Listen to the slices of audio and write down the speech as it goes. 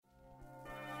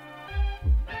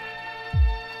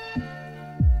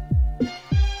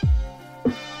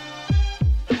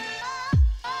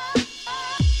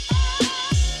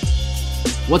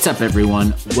What's up,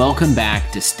 everyone? Welcome back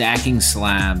to Stacking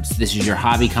Slabs. This is your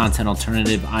hobby content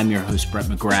alternative. I'm your host, Brett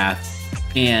McGrath,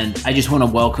 and I just want to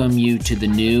welcome you to the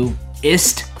new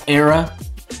ist era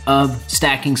of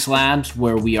Stacking Slabs,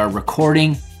 where we are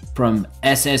recording from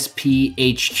SSP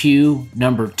HQ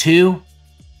number 2.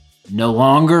 No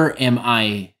longer am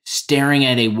I staring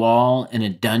at a wall in a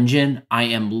dungeon. I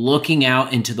am looking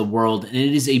out into the world, and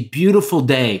it is a beautiful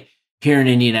day here in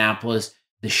Indianapolis.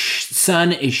 The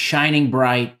sun is shining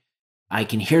bright. I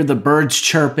can hear the birds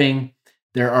chirping.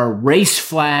 There are race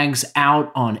flags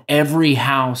out on every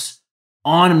house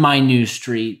on my new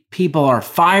street. People are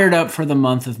fired up for the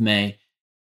month of May.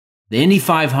 The Indy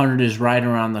 500 is right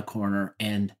around the corner,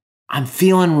 and I'm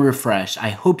feeling refreshed. I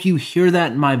hope you hear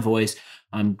that in my voice.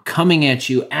 I'm coming at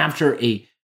you after a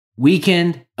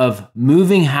weekend of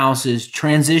moving houses,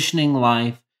 transitioning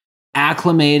life,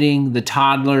 acclimating the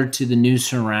toddler to the new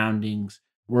surroundings.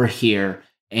 We're here,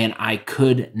 and I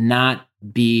could not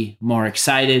be more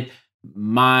excited.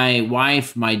 My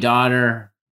wife, my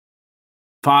daughter,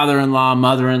 father-in-law,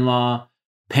 mother-in-law,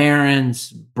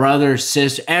 parents, brothers,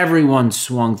 sisters, everyone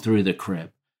swung through the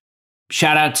crib.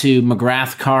 Shout out to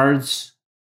McGrath Cards,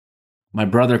 my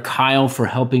brother Kyle, for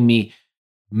helping me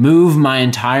move my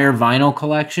entire vinyl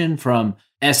collection from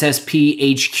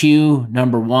SSP HQ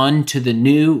number 1 to the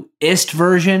new ist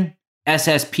version,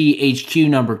 SSP HQ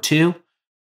number 2.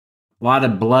 A lot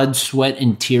of blood, sweat,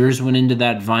 and tears went into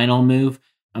that vinyl move.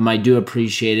 I do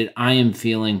appreciate it. I am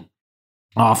feeling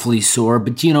awfully sore,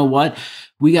 but you know what?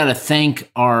 We got to thank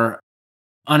our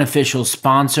unofficial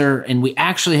sponsor, and we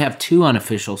actually have 2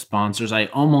 unofficial sponsors. I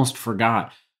almost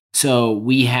forgot. So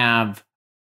we have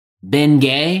Ben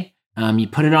Gay. You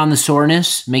put it on the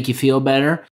soreness, make you feel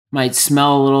better. Might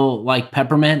smell a little like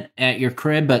peppermint at your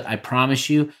crib, but I promise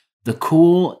you, the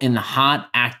cool and the hot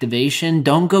activation.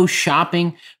 Don't go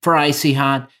shopping for icy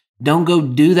hot. Don't go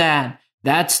do that.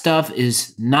 That stuff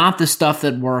is not the stuff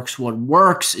that works. What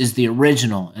works is the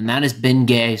original, and that is Ben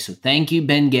Gay. So thank you,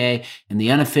 Ben Gay, and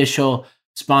the unofficial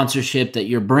sponsorship that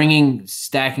you're bringing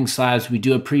Stacking Slabs. We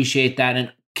do appreciate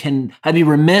that. And I'd be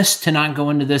remiss to not go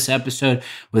into this episode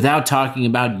without talking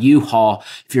about U-Haul.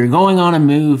 If you're going on a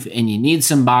move and you need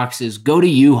some boxes, go to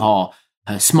U-Haul.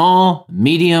 Small,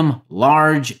 medium,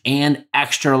 large, and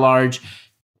extra large.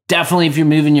 Definitely if you're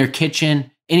moving your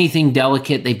kitchen, anything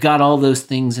delicate, they've got all those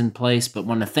things in place. But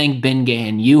want to thank Ben Gay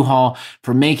and U-Haul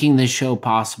for making this show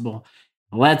possible.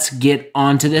 Let's get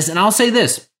on to this. And I'll say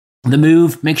this, the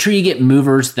move, make sure you get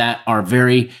movers that are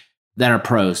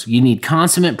pros. You need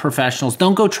consummate professionals.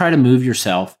 Don't go try to move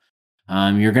yourself.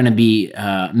 You're going to be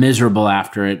miserable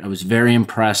after it. I was very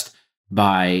impressed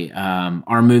by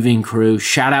our moving crew.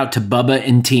 Shout out to Bubba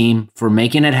and team for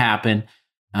making it happen.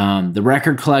 The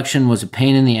record collection was a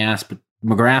pain in the ass, but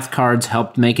McGrath Cards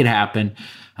helped make it happen.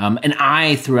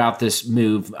 And throughout this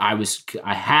move, I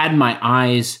had my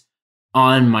eyes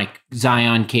on my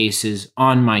Zion cases,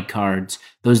 on my cards.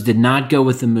 Those did not go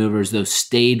with the movers. Those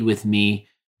stayed with me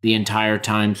the entire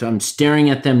time. So I'm staring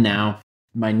at them now,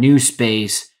 my new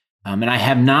space. And I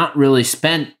have not really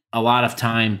spent a lot of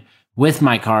time with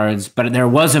my cards, but there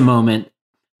was a moment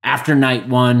after night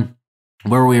 1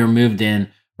 where we were moved in,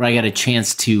 where I got a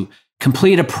chance to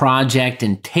complete a project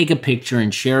and take a picture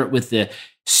and share it with the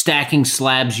Stacking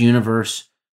Slabs universe.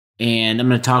 And I'm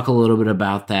going to talk a little bit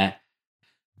about that.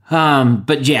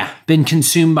 But yeah, been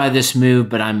consumed by this move,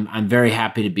 but I'm very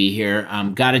happy to be here.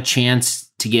 Got a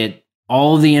chance to get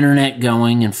all the internet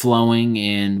going and flowing.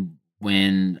 And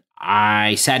when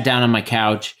I sat down on my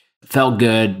couch, felt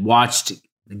good, watched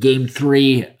Game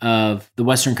 3 of the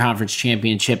Western Conference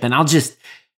Championship, and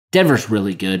Denver's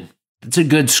really good. It's a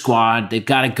good squad. They've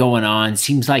got it going on.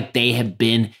 Seems like they have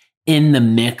been in the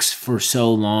mix for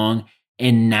so long,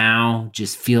 and now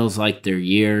just feels like their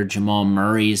year. Jamal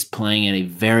Murray is playing at a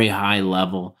very high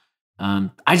level.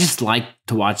 I just like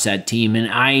to watch that team, and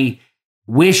I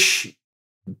wish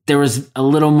there was a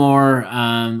little more.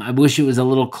 I wish it was a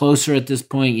little closer at this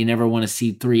point. You never want to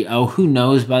see 3-0. Who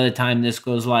knows by the time this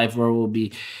goes live where we'll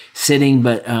be sitting.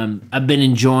 But I've been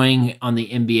enjoying on the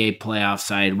NBA playoff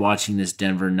side watching this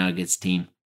Denver Nuggets team.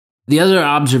 The other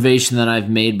observation that I've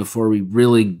made before we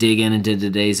really dig into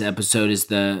today's episode is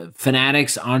the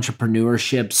Fanatics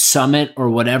Entrepreneurship Summit, or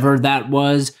whatever that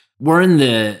was. We're in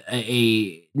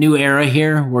a new era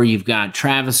here where you've got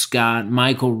Travis Scott,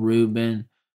 Michael Rubin,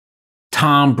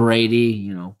 Tom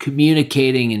Brady,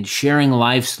 communicating and sharing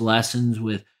life's lessons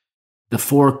with the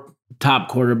 4 top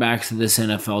quarterbacks of this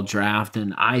NFL draft.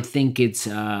 And I think it's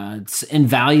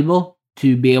invaluable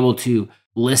to be able to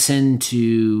listen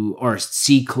to or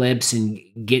see clips and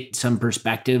get some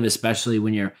perspective, especially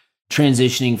when you're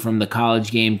transitioning from the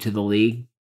college game to the league.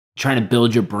 trying to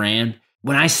build your brand.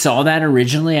 When I saw that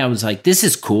originally, I was like, this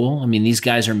is cool. I mean, these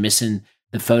guys are missing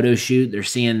the photo shoot. They're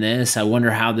seeing this. I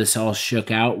wonder how this all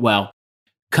shook out. Well,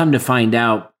 come to find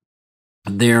out,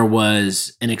 there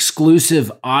was an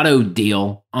exclusive auto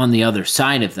deal on the other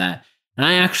side of that. And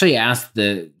I actually asked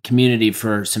the community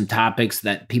for some topics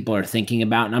that people are thinking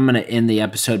about. And I'm going to end the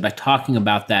episode by talking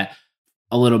about that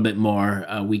a little bit more.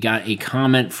 We got a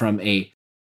comment from a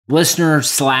listener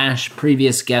 /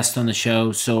 previous guest on the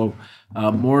show. So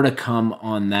more to come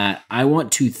on that. I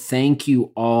want to thank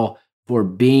you all for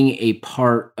being a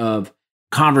part of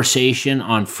conversation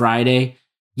on Friday.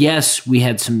 Yes, we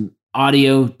had some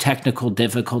audio technical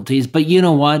difficulties, but you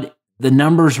know what? The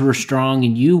numbers were strong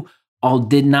and you all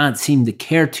did not seem to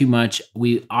care too much.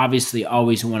 We obviously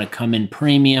always want to come in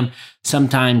premium.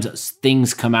 Sometimes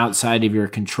things come outside of your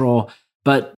control,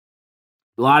 but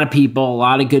a lot of people, a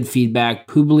lot of good feedback.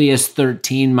 Publius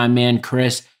 13, my man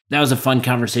Chris, that was a fun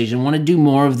conversation. Want to do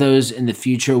more of those in the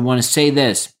future. Want to say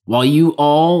this, while you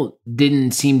all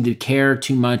didn't seem to care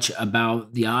too much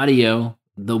about the audio,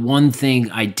 the one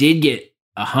thing I did get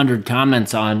 100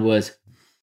 comments on was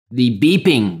the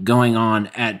beeping going on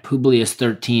at Publius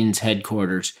 13's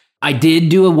headquarters. I did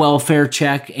do a welfare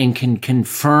check and can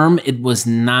confirm it was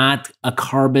not a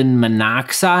carbon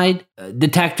monoxide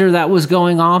detector that was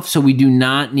going off. So we do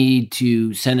not need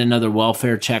to send another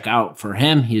welfare check out for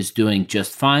him. He is doing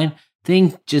just fine.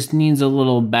 Thing just needs a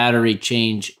little battery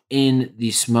change in the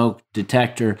smoke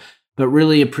detector, but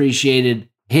really appreciated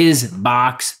his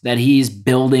box that he's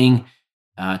building,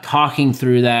 talking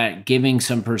through that, giving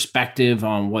some perspective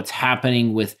on what's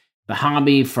happening with the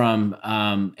hobby from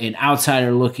an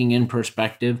outsider looking in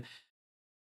perspective.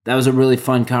 That was a really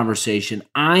fun conversation.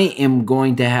 I am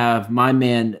going to have my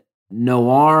man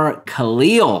Noir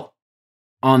Khalil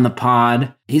on the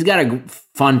pod. He's got a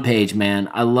fun page, man.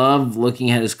 I love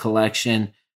looking at his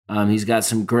collection. He's got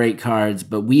some great cards,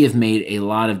 but we have made a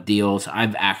lot of deals.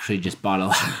 I've actually just bought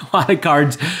a lot of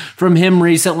cards from him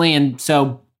recently. And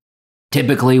so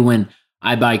typically when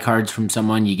I buy cards from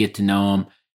someone, you get to know them.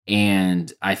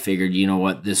 And I figured, you know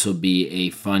what, this will be a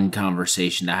fun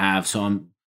conversation to have. So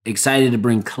I'm excited to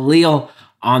bring Khalil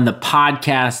on the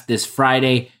podcast this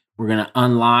Friday. We're going to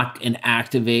unlock and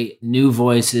activate new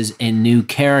voices and new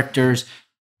characters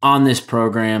on this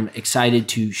program. Excited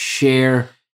to share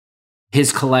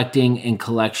his collecting and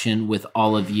collection with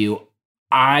all of you.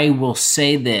 I will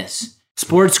say this,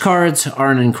 sports cards are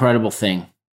an incredible thing.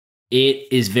 It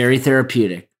is very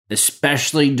therapeutic,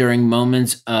 especially during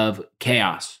moments of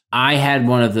chaos. I had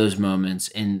one of those moments,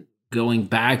 and going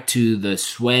back to the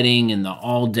sweating and the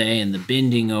all day and the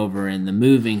bending over and the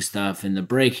moving stuff and the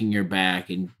breaking your back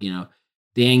and, the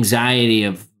anxiety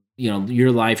of,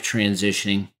 your life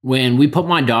transitioning. When we put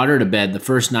my daughter to bed the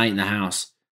first night in the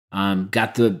house,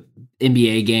 got the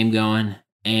NBA game going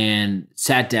and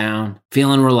sat down,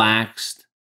 feeling relaxed,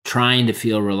 trying to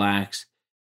feel relaxed.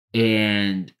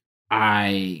 And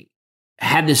I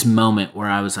had this moment where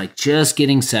I was like just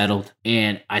getting settled.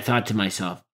 And I thought to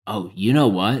myself, oh, you know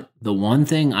what? The one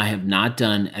thing I have not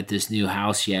done at this new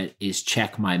house yet is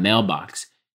check my mailbox.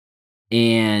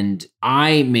 And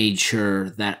I made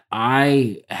sure that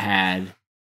I had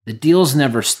the deals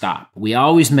never stop. We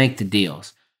always make the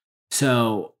deals.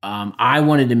 So I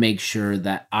wanted to make sure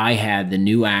that I had the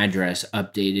new address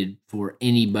updated for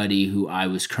anybody who I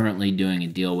was currently doing a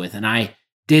deal with. And I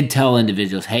did tell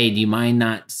individuals, hey, do you mind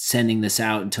not sending this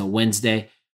out until Wednesday?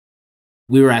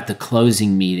 We were at the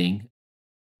closing meeting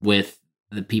with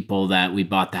the people that we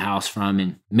bought the house from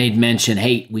and made mention,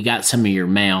 hey, we got some of your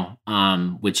mail,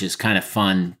 which is kind of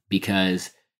fun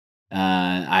because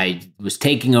I was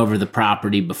taking over the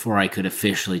property before I could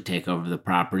officially take over the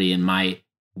property. And my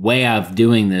way of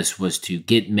doing this was to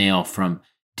get mail from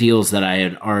deals that I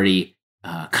had already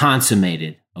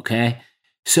consummated, okay?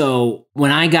 So when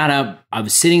I got up, I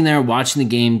was sitting there watching the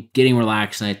game, getting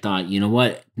relaxed, and I thought, you know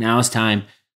what? Now it's time.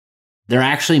 There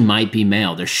actually might be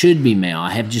mail. There should be mail.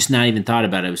 I have just not even thought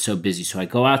about it. I was so busy. So I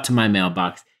go out to my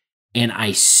mailbox, and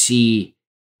I see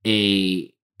a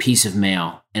piece of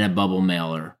mail in a bubble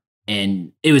mailer.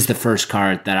 And it was the first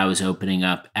card that I was opening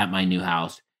up at my new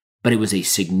house. But it was a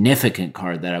significant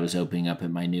card that I was opening up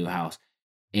at my new house.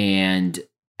 And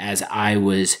as I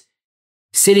was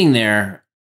sitting there,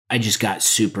 I just got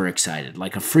super excited,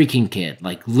 like a freaking kid,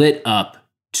 like lit up,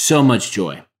 so much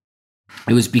joy.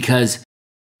 It was because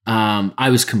I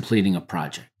was completing a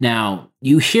project. Now,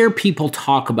 you hear people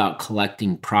talk about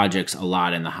collecting projects a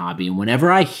lot in the hobby. And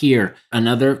whenever I hear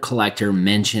another collector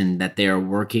mention that they are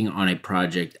working on a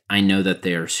project, I know that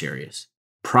they are serious.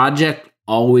 Project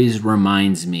always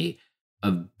reminds me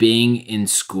of being in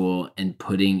school and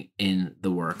putting in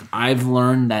the work. I've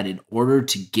learned that in order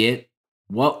to get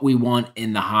what we want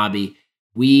in the hobby,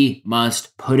 we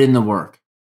must put in the work,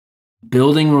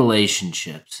 building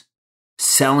relationships,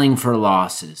 selling for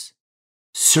losses,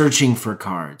 searching for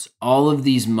cards. All of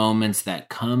these moments that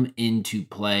come into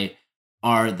play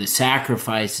are the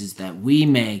sacrifices that we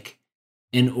make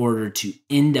in order to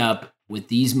end up with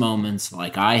these moments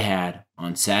like I had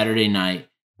on Saturday night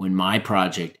when my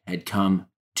project had come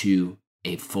to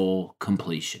a full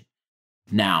completion.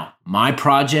 Now, my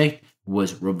project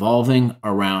was revolving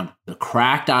around the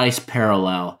cracked ice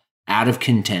parallel out of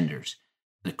Contenders.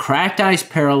 The cracked ice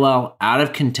parallel out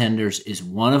of Contenders is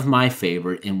one of my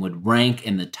favorite and would rank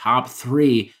in the top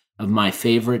 3 of my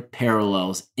favorite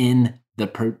parallels in the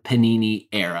Panini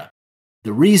era.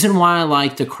 The reason why I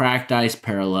like the cracked ice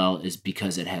parallel is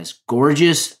because it has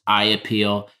gorgeous eye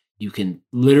appeal. You can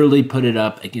literally put it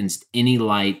up against any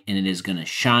light and it is going to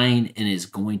shine and is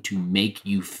going to make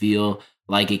you feel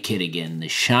like a kid again. The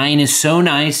shine is so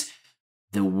nice.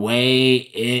 The way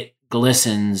it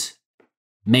glistens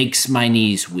makes my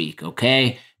knees weak,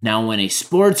 okay? Now, when a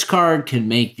sports card can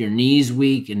make your knees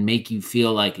weak and make you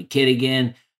feel like a kid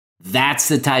again, that's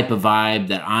the type of vibe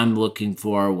that I'm looking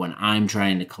for when I'm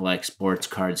trying to collect sports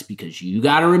cards, because you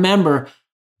got to remember,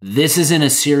 this isn't a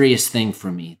serious thing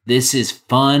for me. This is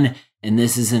fun and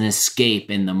this is an escape.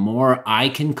 And the more I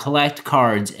can collect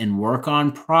cards and work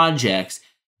on projects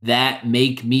that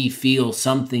make me feel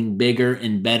something bigger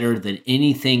and better than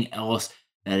anything else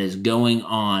that is going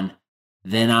on,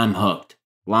 then I'm hooked,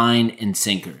 line and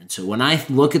sinker. And so when I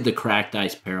look at the cracked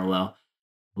ice parallel,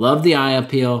 love the eye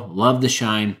appeal, love the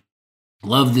shine,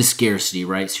 love the scarcity,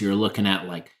 right? So you're looking at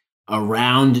like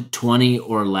around 20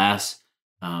 or less.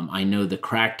 I know the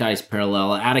cracked ice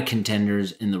parallel out of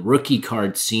Contenders in the rookie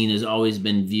card scene has always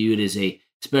been viewed as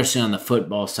especially on the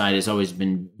football side, has always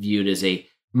been viewed as a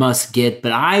must get.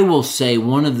 But I will say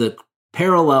one of the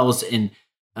parallels in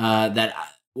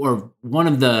or one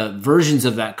of the versions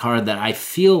of that card that I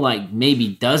feel like maybe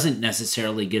doesn't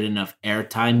necessarily get enough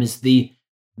airtime is the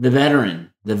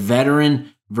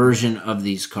veteran version of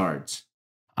these cards.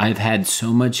 I've had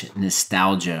so much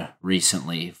nostalgia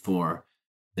recently for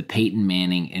the Peyton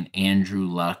Manning and Andrew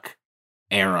Luck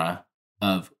era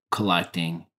of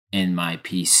collecting in my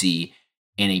PC.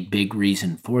 And a big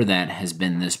reason for that has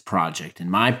been this project. And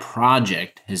my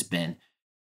project has been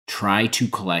try to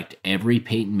collect every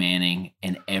Peyton Manning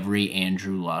and every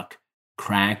Andrew Luck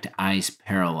cracked ice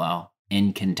parallel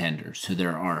in Contenders. So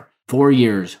there are 4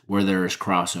 years where there is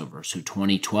crossover. So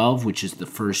 2012, which is the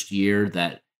first year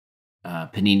that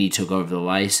Panini took over the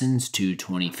license, to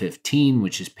 2015,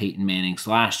 which is Peyton Manning's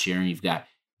last year. And you've got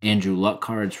Andrew Luck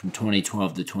cards from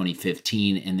 2012 to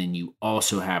 2015. And then you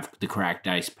also have the cracked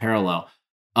ice parallel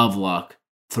of Luck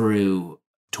through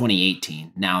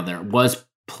 2018. Now, there was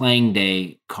playing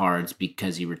day cards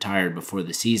because he retired before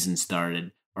the season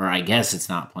started, or I guess it's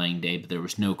not playing day, but there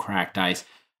was no cracked ice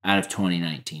out of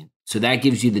 2019. So that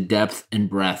gives you the depth and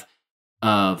breadth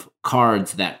of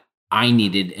cards that I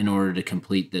needed in order to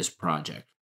complete this project.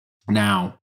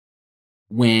 Now,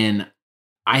 when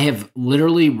I have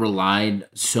literally relied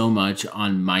so much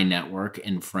on my network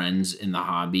and friends in the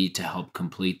hobby to help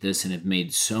complete this, and have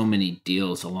made so many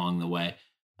deals along the way.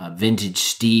 Vintage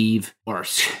Steve, or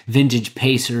Vintage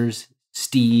Pacers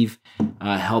Steve,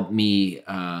 helped me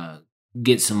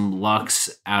get some Lux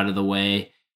out of the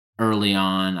way early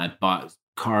on. I bought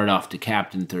card off to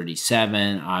Captain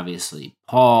 37. Obviously,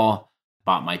 Paul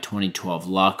bought my 2012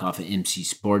 Luck off of MC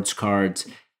Sports Cards.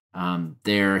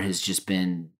 There has just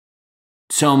been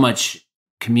so much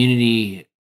community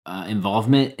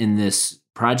involvement in this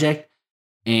project.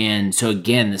 And so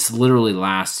again, this literally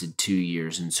lasted 2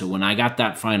 years. And so when I got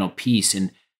that final piece, and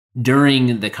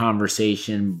during the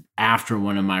conversation after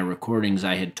one of my recordings,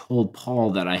 I had told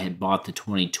Paul that I had bought the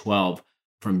 2012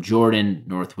 from Jordan,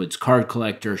 Northwoods card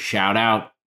collector, shout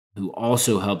out, who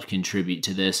also helped contribute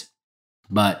to this.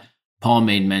 But Paul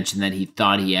made mention that he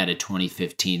thought he had a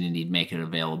 2015 and he'd make it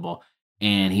available.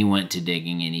 And he went to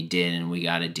digging and he did, and we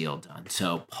got a deal done.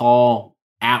 So Paul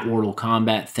at Mortal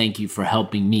Kombat, thank you for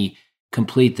helping me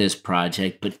complete this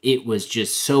project, but it was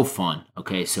just so fun.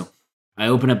 Okay, so I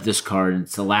open up this card and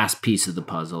it's the last piece of the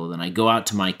puzzle. Then I go out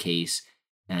to my case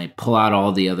and I pull out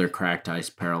all the other cracked ice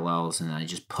parallels and I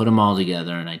just put them all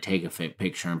together and I take a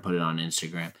picture and put it on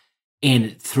Instagram.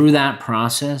 And through that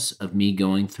process of me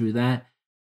going through that,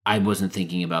 I wasn't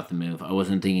thinking about the move. I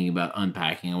wasn't thinking about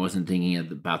unpacking. I wasn't thinking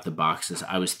about the boxes.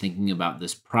 I was thinking about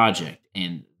this project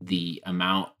and the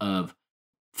amount of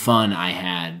fun I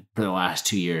had for the last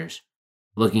 2 years,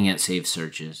 looking at save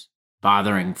searches,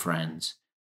 bothering friends,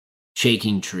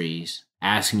 shaking trees,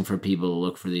 asking for people to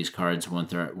look for these cards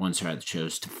once they're at the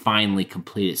shows to finally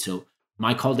complete it. So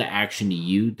my call to action to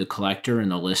you, the collector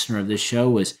and the listener of this show,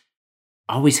 was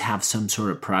always have some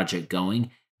sort of project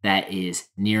going that is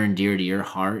near and dear to your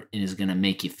heart and is going to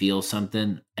make you feel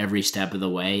something every step of the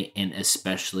way, and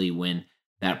especially when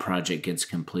that project gets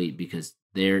complete, because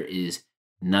there is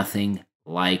nothing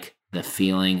like the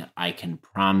feeling. I can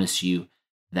promise you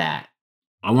that.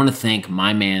 I want to thank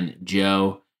my man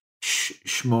Joe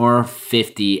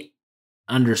Schmore50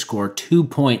 underscore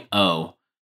 2.0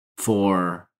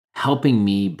 for helping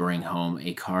me bring home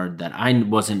a card that I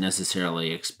wasn't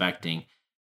necessarily expecting.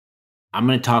 I'm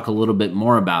going to talk a little bit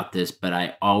more about this, but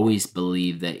I always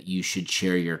believe that you should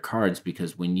share your cards,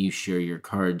 because when you share your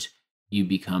cards, you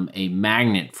become a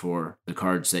magnet for the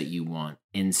cards that you want.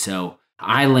 And so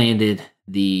I landed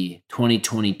the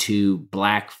 2022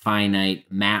 Black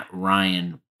Finite Matt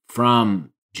Ryan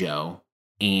from Joe,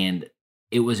 and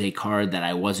it was a card that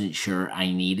I wasn't sure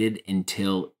I needed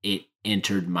until it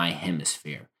entered my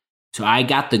hemisphere. So I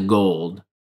got the gold,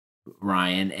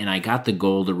 Ryan, and I got the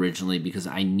gold originally because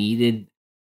I needed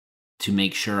to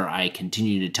make sure I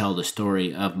continue to tell the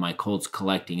story of my Colts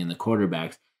collecting in the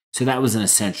quarterbacks. So that was an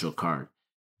essential card.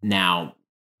 Now,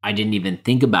 I didn't even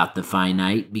think about the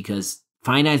finite, because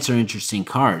finites are interesting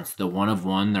cards. The one of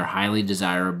one, they're highly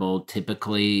desirable.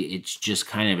 Typically, it's just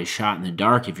kind of a shot in the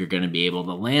dark if you're going to be able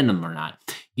to land them or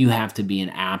not. You have to be an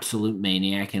absolute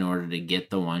maniac in order to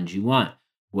get the ones you want,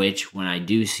 which when I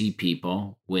do see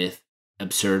people with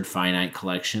absurd finite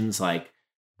collections like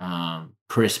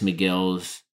Chris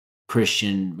McGill's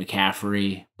Christian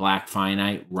McCaffrey Black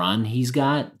Finite run he's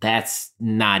got, that's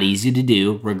not easy to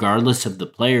do regardless of the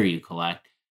player you collect,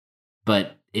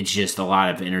 but it's just a lot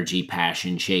of energy,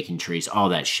 passion, shaking trees, all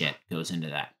that shit goes into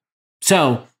that.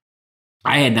 So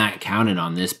I had not counted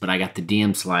on this, but I got the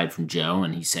DM slide from Joe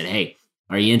and he said, "Hey,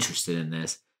 are you interested in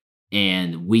this?"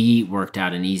 And we worked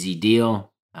out an easy deal.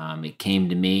 It came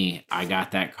to me. I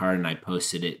got that card and I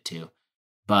posted it too.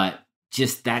 But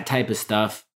just that type of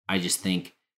stuff, I just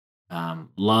think,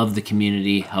 love the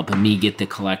community, helping me get the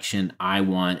collection I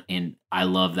want. And I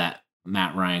love that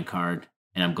Matt Ryan card,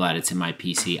 and I'm glad it's in my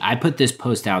PC. I put this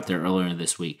post out there earlier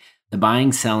this week. The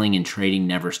buying, selling, and trading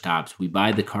never stops. We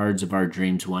buy the cards of our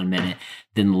dreams 1 minute,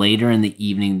 then later in the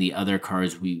evening, the other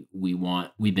cards we've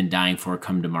been dying for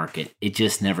come to market. It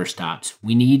just never stops.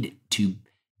 We need to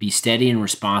be steady and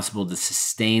responsible to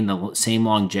sustain the same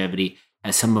longevity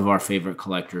as some of our favorite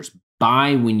collectors.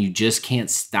 Buy when you just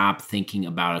can't stop thinking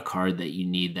about a card that you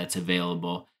need that's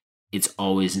available. It's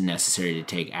always necessary to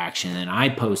take action. And I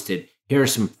posted, here are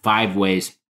some 5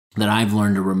 ways that I've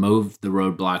learned to remove the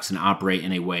roadblocks and operate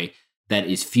in a way that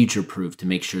is future-proof to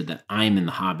make sure that I'm in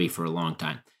the hobby for a long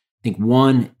time. I think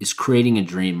 1 is creating a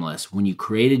dream list. When you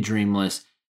create a dream list,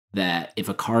 that if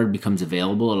a card becomes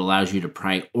available, it allows you to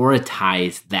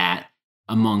prioritize that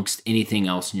amongst anything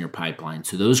else in your pipeline.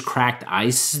 So those cracked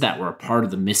ices that were a part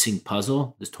of the missing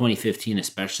puzzle, this 2015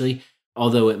 especially,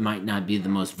 although it might not be the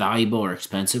most valuable or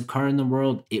expensive card in the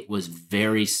world, it was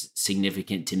very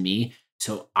significant to me.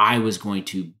 So I was going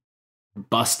to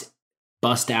bust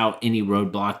out any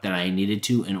roadblock that I needed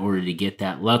to in order to get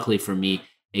that. Luckily for me,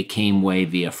 it came way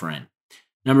via friend.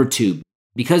 Number 2,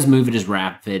 because Move It is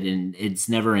rapid and it's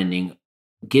never ending,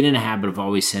 get in a habit of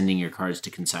always sending your cards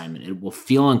to consignment. It will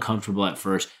feel uncomfortable at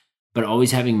first, but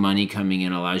always having money coming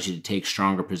in allows you to take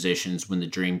stronger positions when the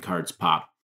dream cards pop.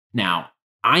 Now,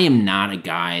 I am not a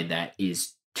guy that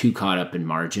is too caught up in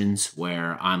margins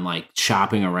where I'm like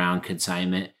shopping around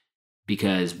consignment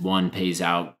because one pays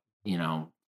out,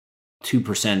 2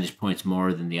 percentage points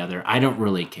more than the other. I don't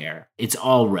really care. It's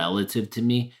all relative to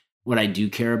me. What I do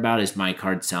care about is my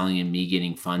card selling and me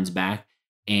getting funds back.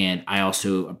 And I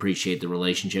also appreciate the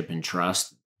relationship and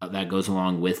trust that goes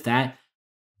along with that.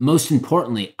 Most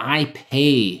importantly, I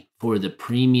pay for the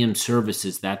premium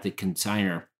services that the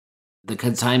consignment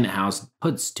house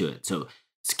puts to it. So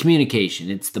it's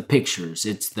communication, it's the pictures,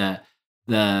 it's the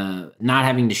not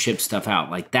having to ship stuff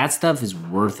out. Like that stuff is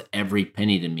worth every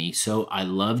penny to me. So I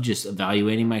love just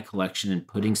evaluating my collection and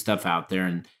putting stuff out there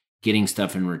and getting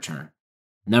stuff in return.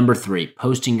 Number 3,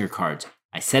 posting your cards.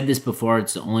 I said this before,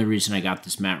 it's the only reason I got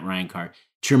this Matt Ryan card.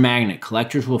 It's your magnet.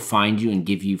 Collectors will find you and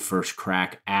give you first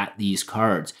crack at these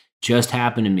cards. Just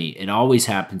happened to me. It always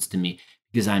happens to me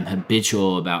because I'm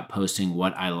habitual about posting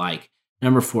what I like.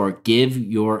 Number 4, give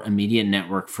your immediate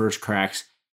network first cracks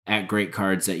at great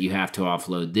cards that you have to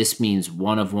offload. This means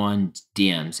one of one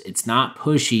DMs. It's not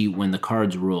pushy when the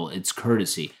cards rule. It's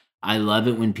courtesy. I love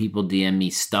it when people DM me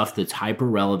stuff that's hyper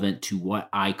relevant to what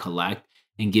I collect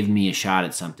and give me a shot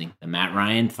at something. The Matt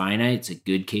Ryan Finite's a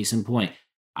good case in point.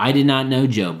 I did not know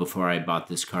Joe before I bought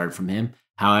this card from him.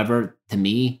 However, to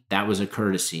me, that was a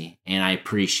courtesy, and I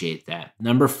appreciate that.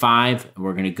 Number 5,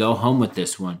 we're going to go home with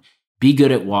this one. Be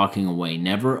good at walking away.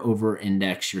 Never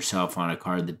over-index yourself on a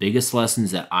card. The biggest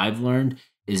lessons that I've learned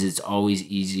is it's always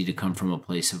easy to come from a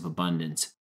place of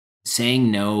abundance.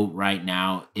 Saying no right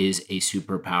now is a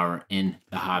superpower in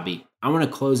the hobby. I want to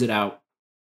close it out.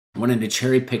 I wanted to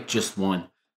cherry pick just one.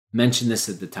 Mention this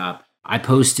at the top. I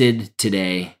posted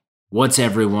today, what's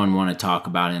everyone want to talk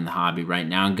about in the hobby right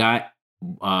now? And got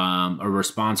a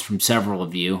response from several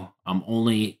of you. I'm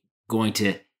only going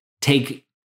to take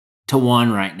to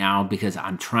one right now because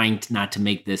I'm trying not to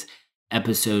make this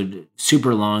episode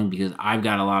super long because I've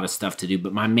got a lot of stuff to do.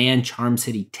 But my man, Charm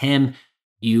City Tim,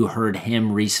 you heard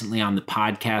him recently on the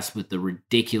podcast with the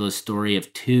ridiculous story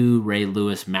of 2 Ray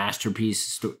Lewis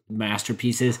masterpieces.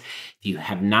 If you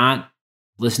have not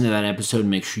listened to that episode,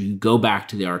 make sure you go back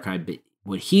to the archive. But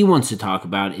what he wants to talk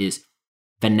about is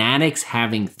Fanatics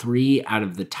having 3 out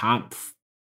of the top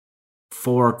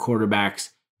 4 quarterbacks,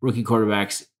 rookie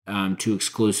quarterbacks, to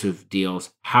exclusive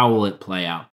deals. How will it play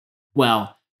out?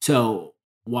 Well, so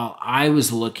while I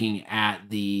was looking at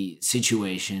the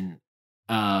situation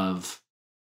of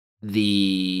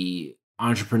the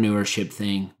entrepreneurship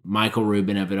thing, Michael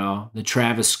Rubin of it all, the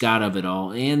Travis Scott of it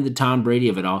all, and the Tom Brady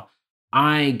of it all,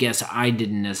 I guess I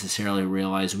didn't necessarily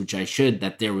realize, which I should,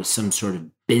 that there was some sort of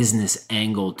business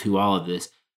angle to all of this.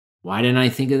 Why didn't I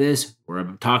think of this? We're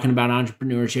talking about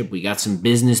entrepreneurship. We got some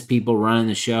business people running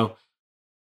the show.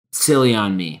 Silly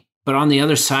on me. But on the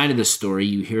other side of the story,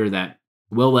 you hear that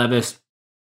Will Levis,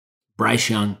 Bryce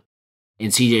Young,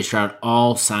 and CJ Stroud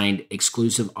all signed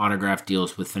exclusive autograph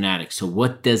deals with Fanatics. So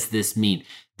what does this mean?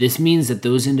 This means that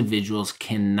those individuals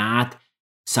cannot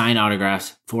sign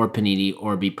autographs for Panini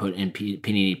or be put in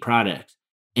Panini products.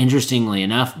 Interestingly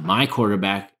enough, my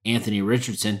quarterback, Anthony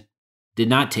Richardson, did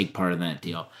not take part in that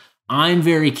deal. I'm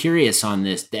very curious on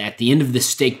this. At the end of the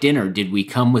steak dinner, did we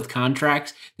come with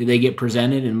contracts? Did they get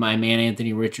presented? And my man,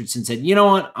 Anthony Richardson, said, you know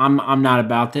what? I'm not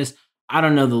about this. I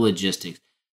don't know the logistics.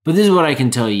 But this is what I can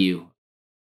tell you,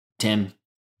 Tim.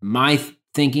 My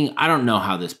thinking, I don't know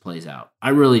how this plays out. I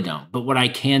really don't. But what I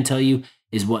can tell you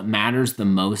is what matters the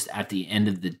most at the end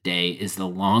of the day is the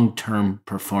long-term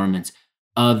performance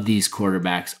of these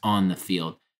quarterbacks on the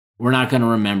field. We're not going to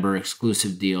remember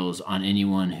exclusive deals on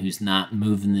anyone who's not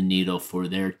moving the needle for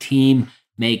their team,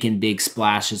 making big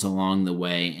splashes along the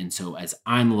way. And so as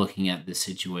I'm looking at this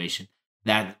situation,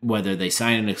 that whether they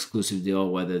sign an exclusive deal,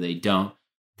 whether they don't,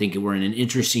 I think we're in an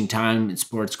interesting time in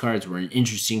sports cards. We're in an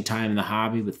interesting time in the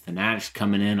hobby with Fanatics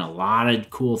coming in, a lot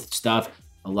of cool stuff,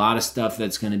 a lot of stuff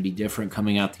that's going to be different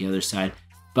coming out the other side.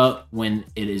 But when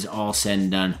it is all said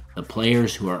and done, the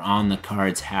players who are on the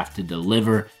cards have to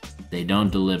deliver. If they don't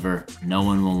deliver, no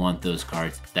one will want those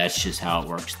cards. That's just how it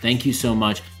works. Thank you so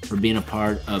much for being a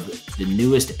part of the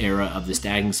newest era of the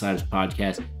Stacking Slabs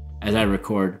podcast as I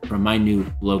record from my new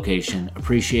location.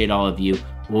 Appreciate all of you.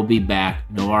 We'll be back.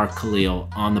 Noir Khalil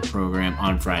on the program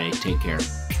on Friday. Take care.